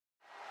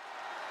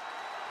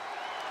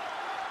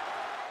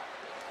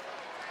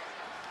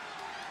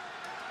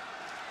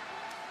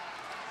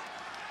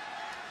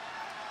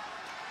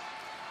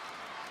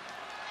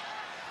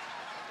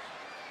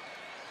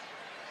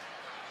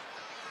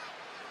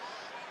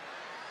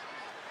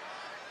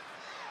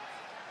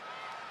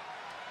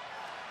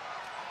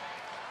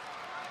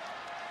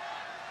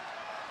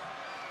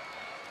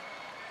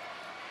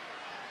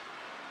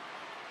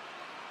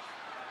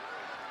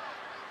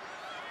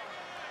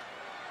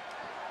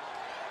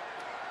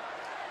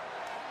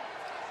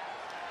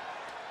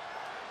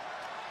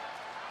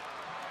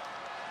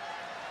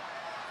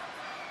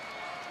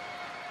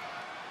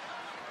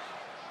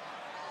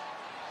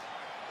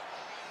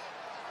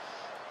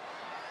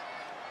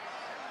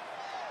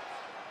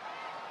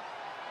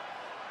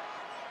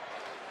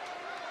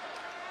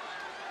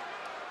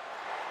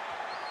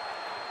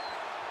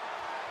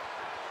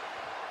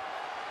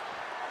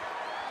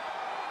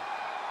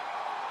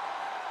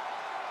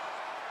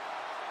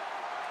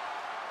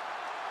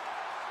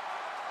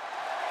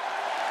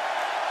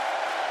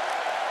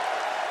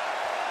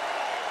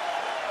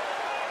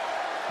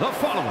The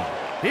following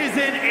is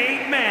an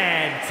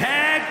 8-man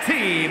tag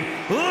team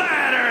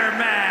ladder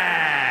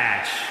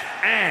match.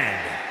 And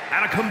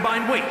at a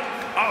combined weight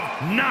of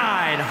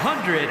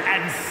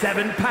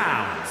 907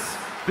 pounds,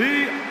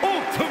 the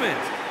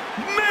Ultimate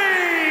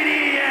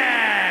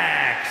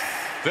Maniacs.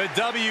 The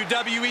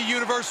WWE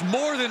Universe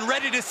more than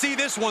ready to see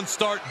this one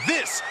start.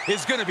 This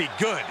is going to be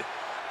good.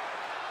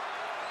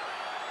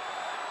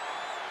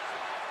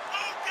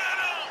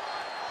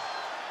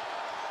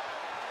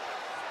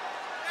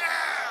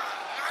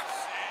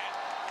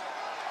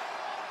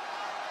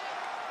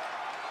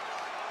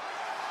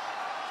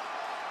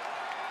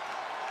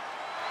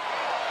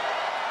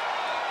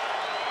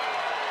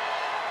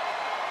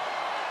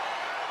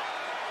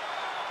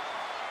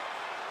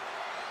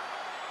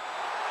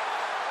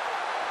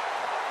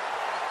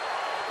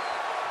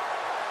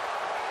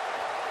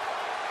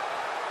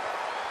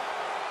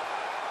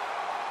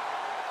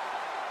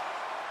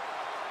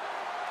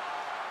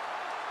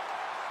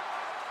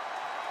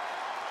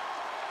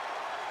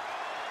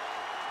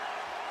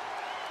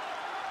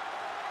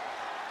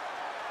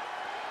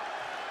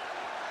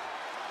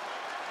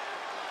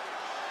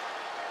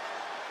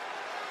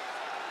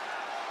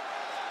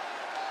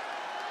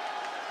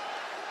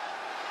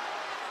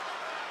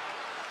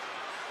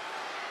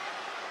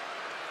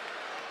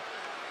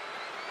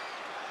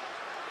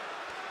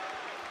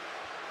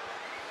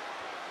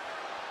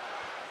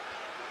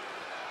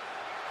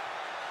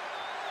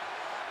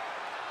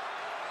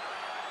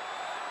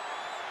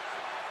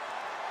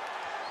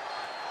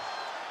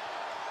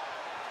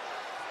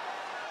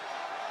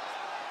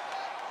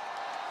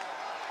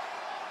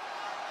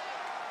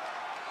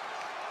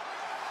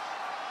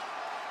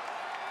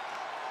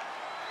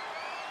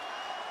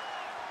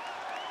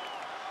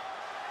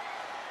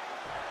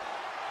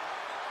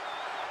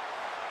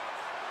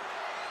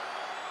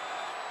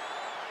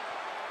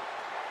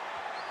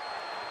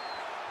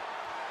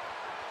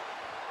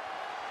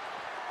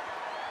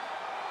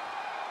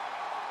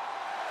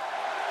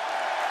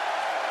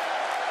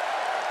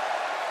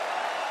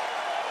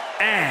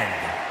 And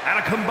at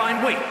a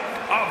combined weight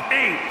of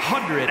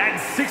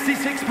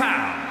 866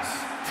 pounds,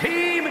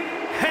 Team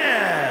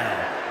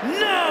Hell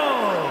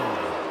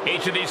No!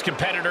 Each of these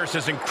competitors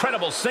has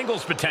incredible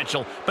singles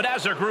potential, but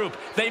as a group,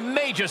 they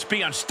may just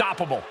be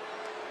unstoppable.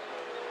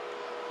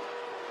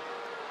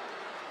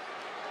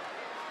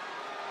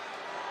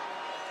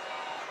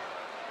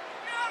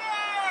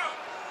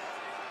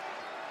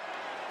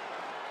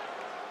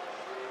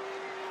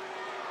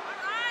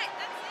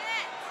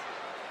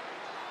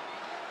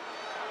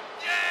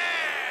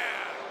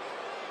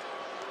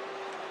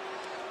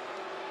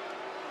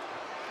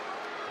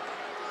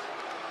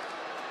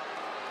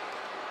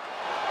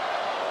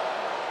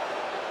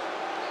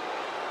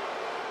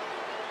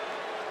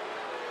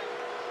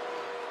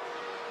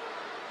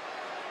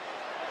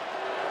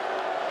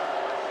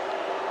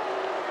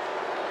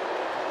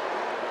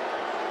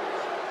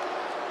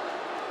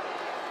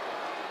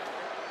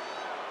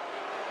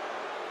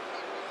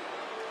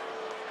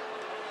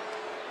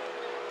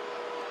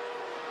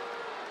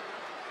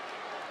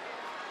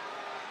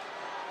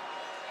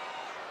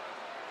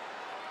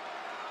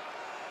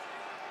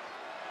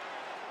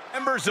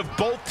 Members of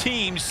both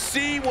teams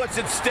see what's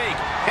at stake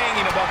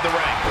hanging above the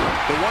ring.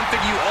 The one thing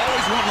you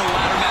always want in a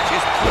ladder match is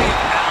plenty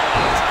of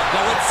allies.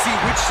 Now let's see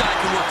which side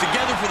can work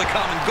together for the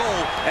common goal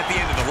at the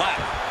end of the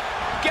ladder.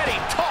 Getting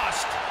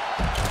tossed.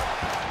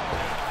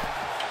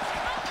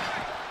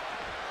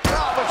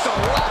 Oh, but the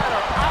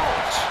ladder,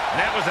 ouch!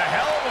 That was a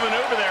hell of a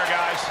maneuver there,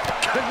 guys.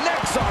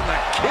 Connects on the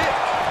kick.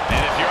 And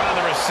if you're on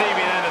the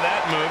receiving end of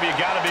that move, you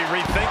got to be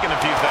rethinking a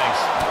few things.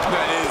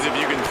 That is, if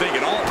you can think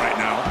at all right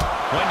now.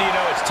 When do you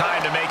know it's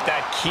time to make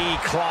that key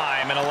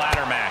climb in a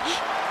ladder match?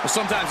 Well,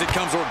 sometimes it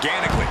comes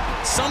organically.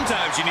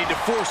 Sometimes you need to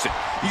force it.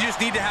 You just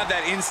need to have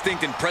that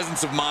instinct and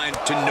presence of mind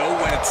to know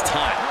when it's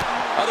time.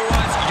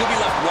 Otherwise, you'll be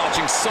left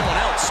watching someone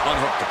else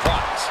unhook the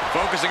prize.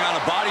 Focusing on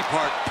a body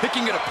part,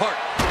 picking it apart.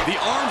 The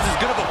arm's as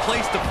good of a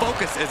place to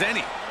focus as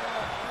any.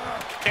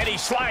 And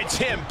he slides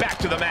him back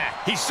to the mat.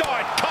 He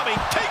saw it coming,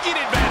 taking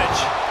advantage.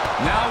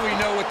 Now we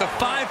know what the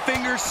five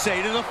fingers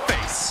say to the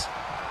face.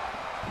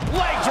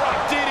 Leg drop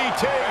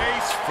DDT.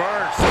 Face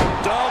first.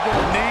 Double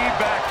knee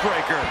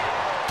backbreaker.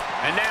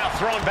 And now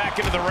thrown back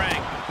into the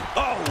ring.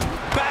 Oh,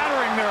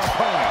 battering their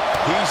opponent.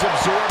 He's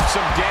absorbed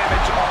some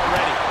damage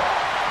already.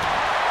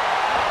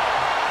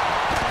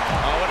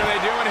 Oh, what are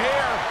they doing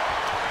here?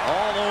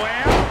 All the way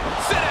out.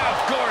 Sit out,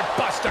 gourd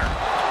buster.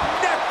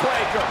 Neck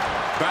breaker.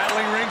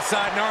 Battling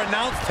ringside, and our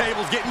announce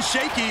table's getting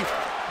shaky.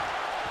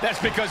 That's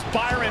because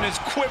Byron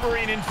is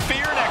quivering in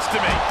fear next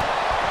to me.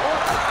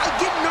 I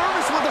get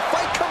nervous when the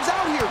fight comes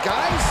out here,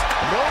 guys.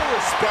 No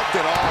respect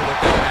at all with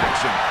that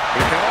action.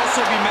 It can also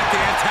be meant to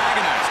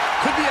antagonize.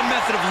 Could be a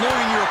method of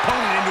luring your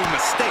opponent into a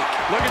mistake.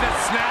 Look at that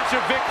snatch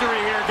of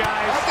victory here,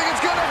 guys. I think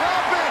it's gonna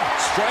happen.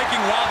 Striking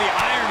while the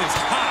iron is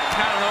hot.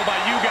 I don't know about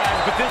you guys,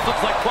 but this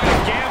looks like quite a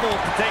gamble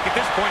to take at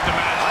this point in the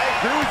match. I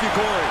agree with you,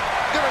 Corey.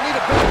 Gonna need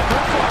a better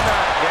grip on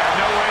that.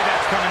 Yeah, no way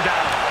that's coming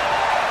down.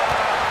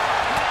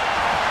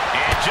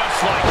 And just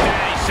like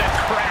that, he sent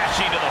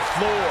crashing to the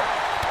floor.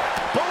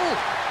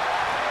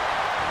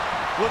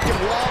 looking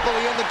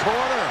wobbly in the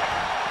corner.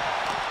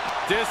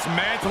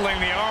 Dismantling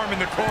the arm in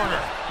the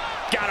corner.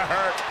 Gotta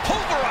hurt.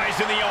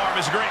 Pulverizing the arm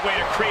is a great way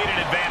to create an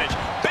advantage.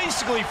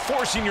 Basically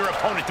forcing your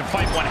opponent to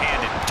fight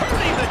one-handed.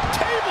 Turning the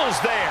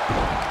tables there.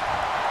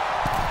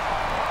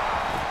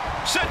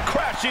 Sent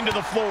crashing to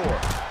the floor.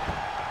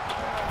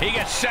 He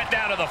gets sent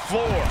down to the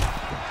floor.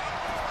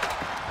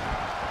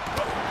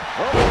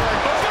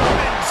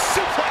 German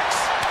suplex.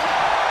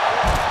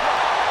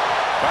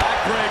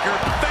 Backbreaker,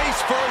 face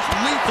first,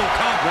 lethal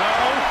combo.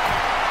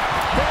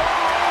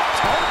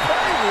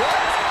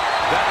 What?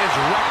 That is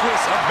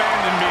reckless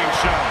abandon being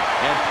shown.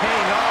 And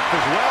paying off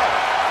as well.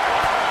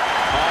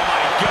 Oh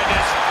my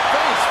goodness.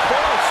 Face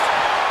first.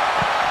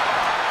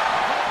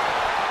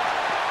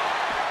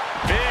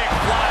 Big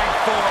flying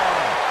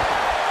forearm.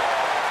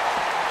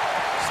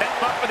 Set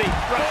up for the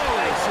Russian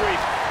leg sweep.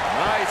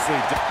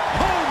 Nicely done.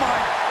 Oh my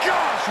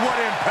gosh, what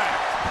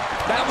impact.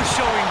 That was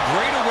showing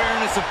great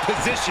awareness of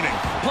positioning,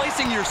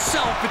 placing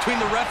yourself between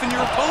the ref and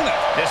your opponent.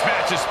 This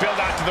match is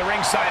spilled out to the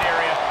ringside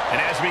area, and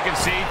as we can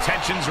see,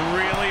 tension's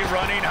really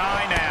running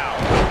high now.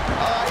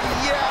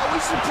 Yeah,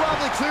 we should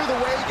probably clear the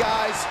way,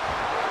 guys.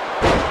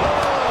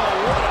 Oh,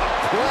 what a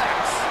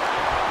plex.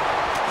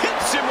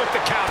 Hits him with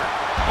the counter.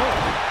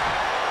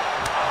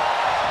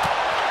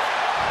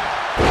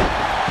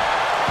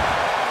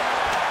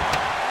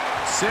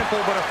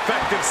 Simple but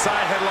effective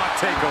side headlock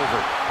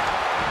takeover.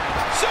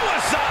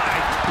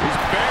 Suicide! He's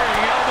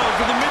burying elbows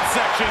in the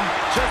midsection.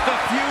 Just a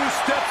few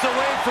steps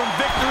away from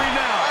victory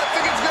now. I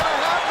think it's gonna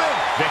happen.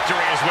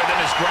 Victory is within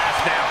his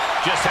grasp now.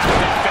 Just has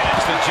to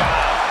finish the job.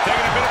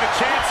 Taking a bit of a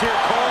chance here,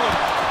 Cole, and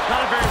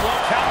not a very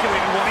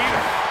well-calculated one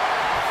either.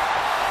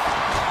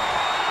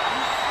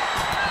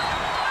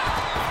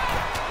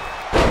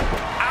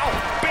 Ow!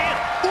 Bam!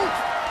 Oof!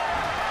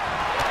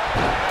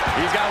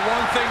 He's got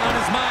one thing on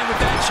his mind with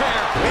that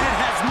chair, and it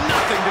has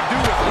nothing to do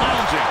with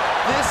lounging.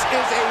 This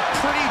is a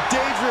pretty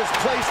dangerous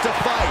place to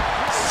fight.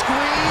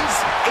 Screens,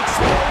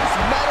 exposed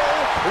metal,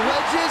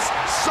 ledges,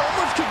 so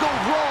much could go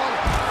wrong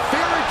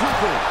very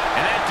quickly.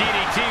 And that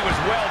DDT was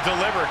well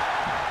delivered.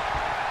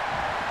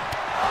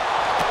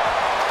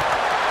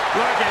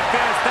 Look at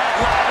this. That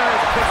ladder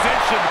is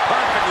positioned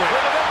perfectly.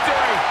 For the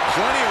victory!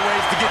 Plenty of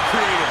ways to get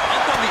creative.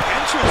 Up on the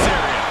entrance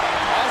area.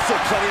 Also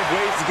plenty of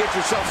ways to get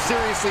yourself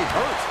seriously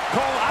hurt.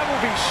 Cole, I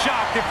will be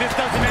shocked if this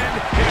doesn't end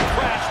in a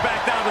crash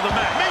back down to the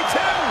mat. Me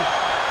too!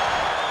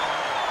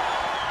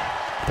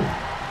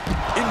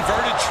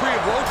 Inverted tree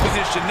of woe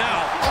position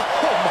now.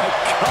 Oh my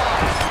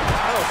gosh.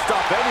 That'll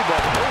stop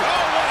anybody.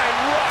 Oh, what a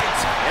right!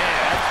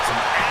 Yeah, that's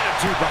some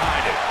attitude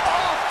behind it.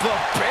 Off the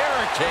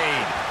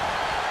barricade.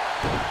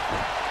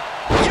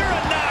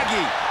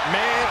 Uranagi.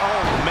 Man,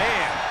 oh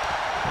man.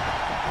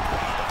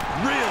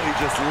 Really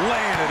just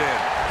laying it in.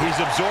 He's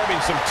absorbing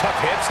some tough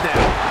hits now.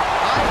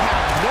 I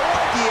have no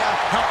idea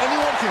how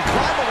anyone can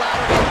climb a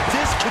ladder in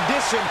this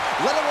condition,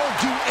 let alone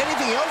do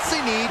anything else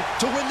they need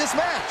to win this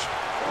match.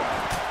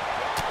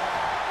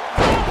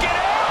 Get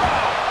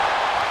out!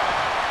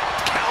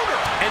 Counter!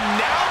 And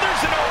now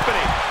there's an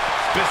opening.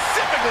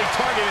 Specifically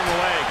targeting the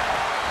leg.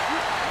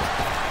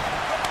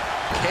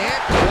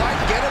 Can't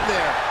quite get him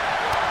there.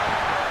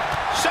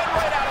 Sent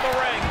right out of the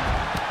ring.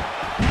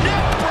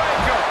 Neck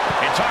breaker!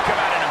 And talk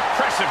about an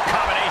impressive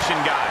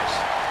combination, guys.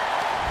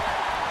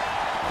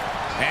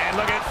 And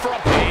look at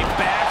front page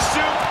back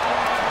soup.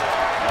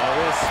 Oh,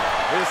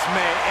 this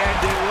may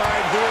end it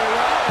right here.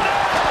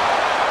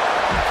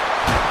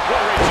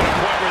 We're reaching a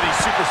point where these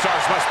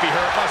superstars must be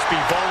hurt, must be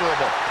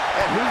vulnerable.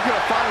 And who's going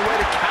to find a way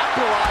to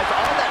capitalize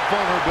on that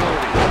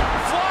vulnerability?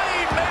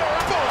 Flying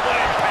male boom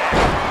impact.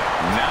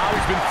 Now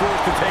he's been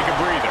forced to take a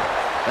breather.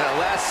 That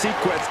last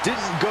sequence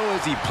didn't go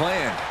as he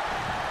planned.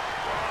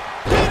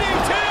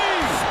 DDT!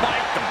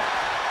 Spiked him.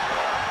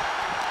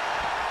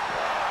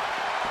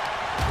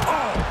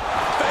 Oh,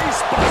 face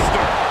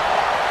buster.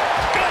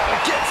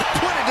 Gets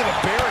put into the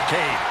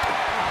barricade.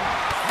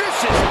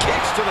 Vicious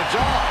kicks to the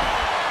jaw.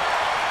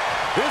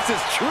 This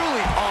is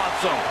truly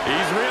awesome.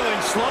 He's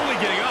reeling, slowly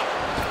getting up.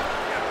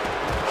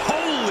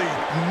 Holy,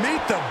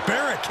 meet the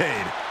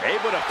barricade.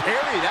 Able to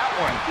parry that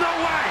one. No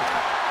way.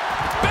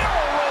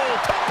 Barrel roll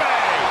tope.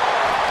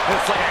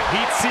 It's like a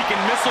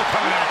heat-seeking missile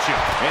coming at you.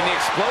 And the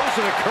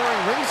explosion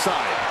occurring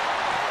ringside.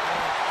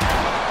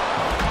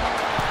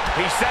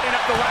 He's setting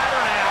up the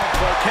ladder now.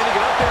 But can he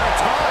get up there in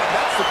time?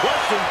 That's the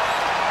question.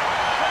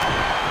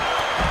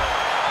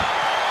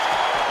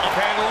 Up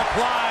handle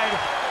applied.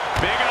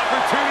 Big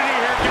opportunity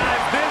here,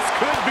 guys. This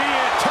could be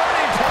it.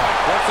 Turning point.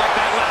 Looks like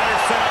that ladder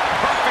set up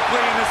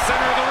perfectly in the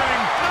center of the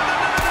ring.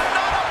 No,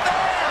 not up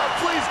there.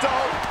 Please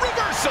don't.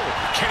 Reversal.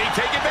 Can he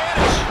take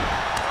advantage?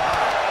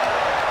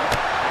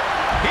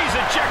 He's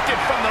ejected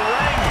from the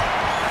ring.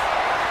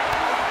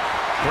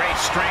 Great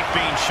strength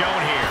being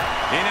shown here.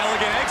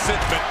 Inelegant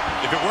exit, but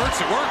if it works,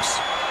 it works.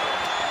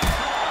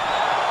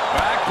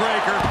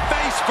 Backbreaker,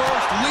 face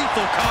first,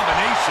 lethal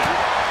combination.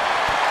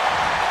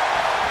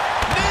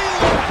 Knee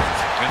lift.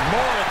 And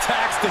more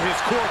attacks to his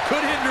core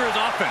could hinder his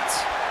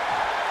offense.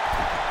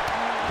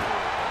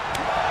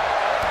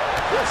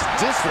 Just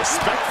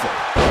disrespectful.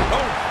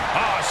 Oh.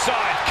 Oh, saw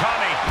it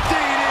coming.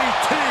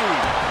 DDT.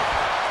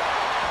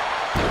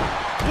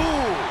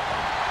 Ooh.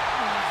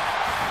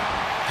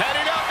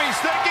 Heading up, he's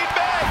thinking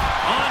big.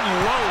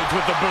 Unloads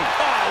with the boot.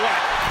 Oh,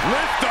 what?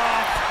 Lift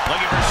off.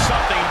 Looking for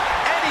something,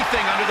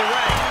 anything under the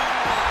ring.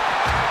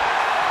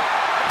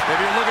 If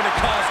you're looking to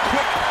cause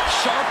quick,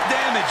 sharp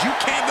damage, you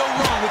can't go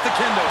wrong with the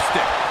kendo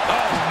stick.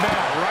 Oh,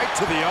 man, right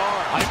to the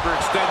arm.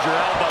 Hyperextend your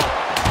elbow.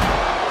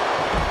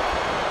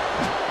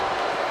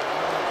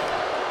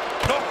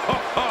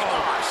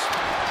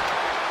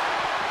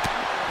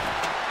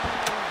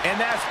 And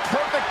that's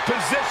perfect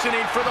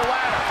positioning for the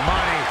ladder.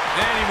 Money.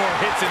 Any more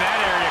hits in that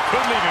area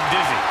could leave him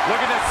dizzy.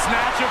 Look at that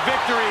snatch of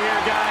victory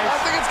here, guys. I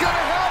think it's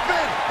gonna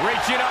happen.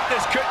 Reaching up,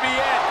 this could be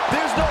it.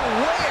 There's no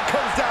way it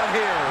comes down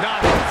here.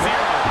 Not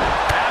zero.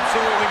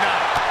 Absolutely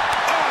not.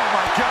 Oh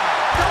my God.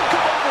 Don't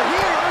come over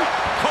here.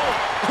 Cole,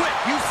 quick,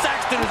 use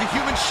Saxton as a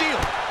human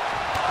shield.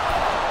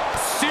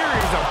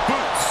 Series of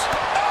boots.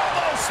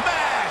 Elbow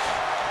smash.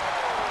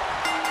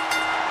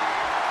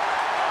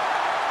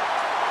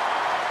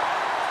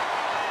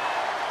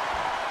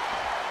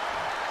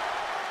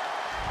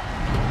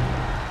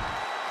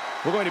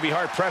 We're going to be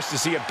hard-pressed to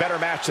see a better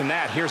match than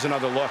that. Here's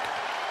another look.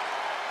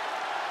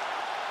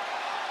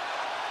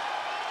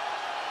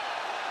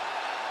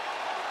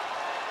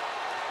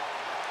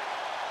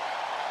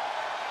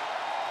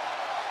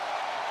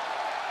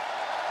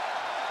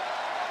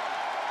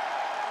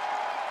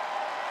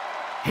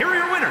 Here are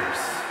your winners,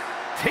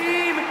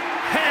 Team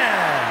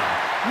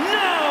Hell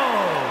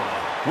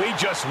No! We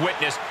just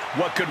witnessed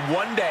what could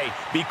one day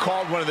be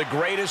called one of the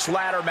greatest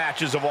ladder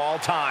matches of all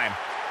time.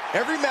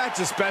 Every match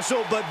is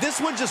special, but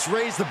this one just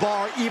raised the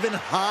bar even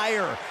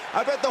higher.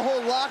 I bet the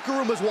whole locker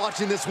room was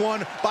watching this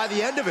one by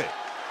the end of it.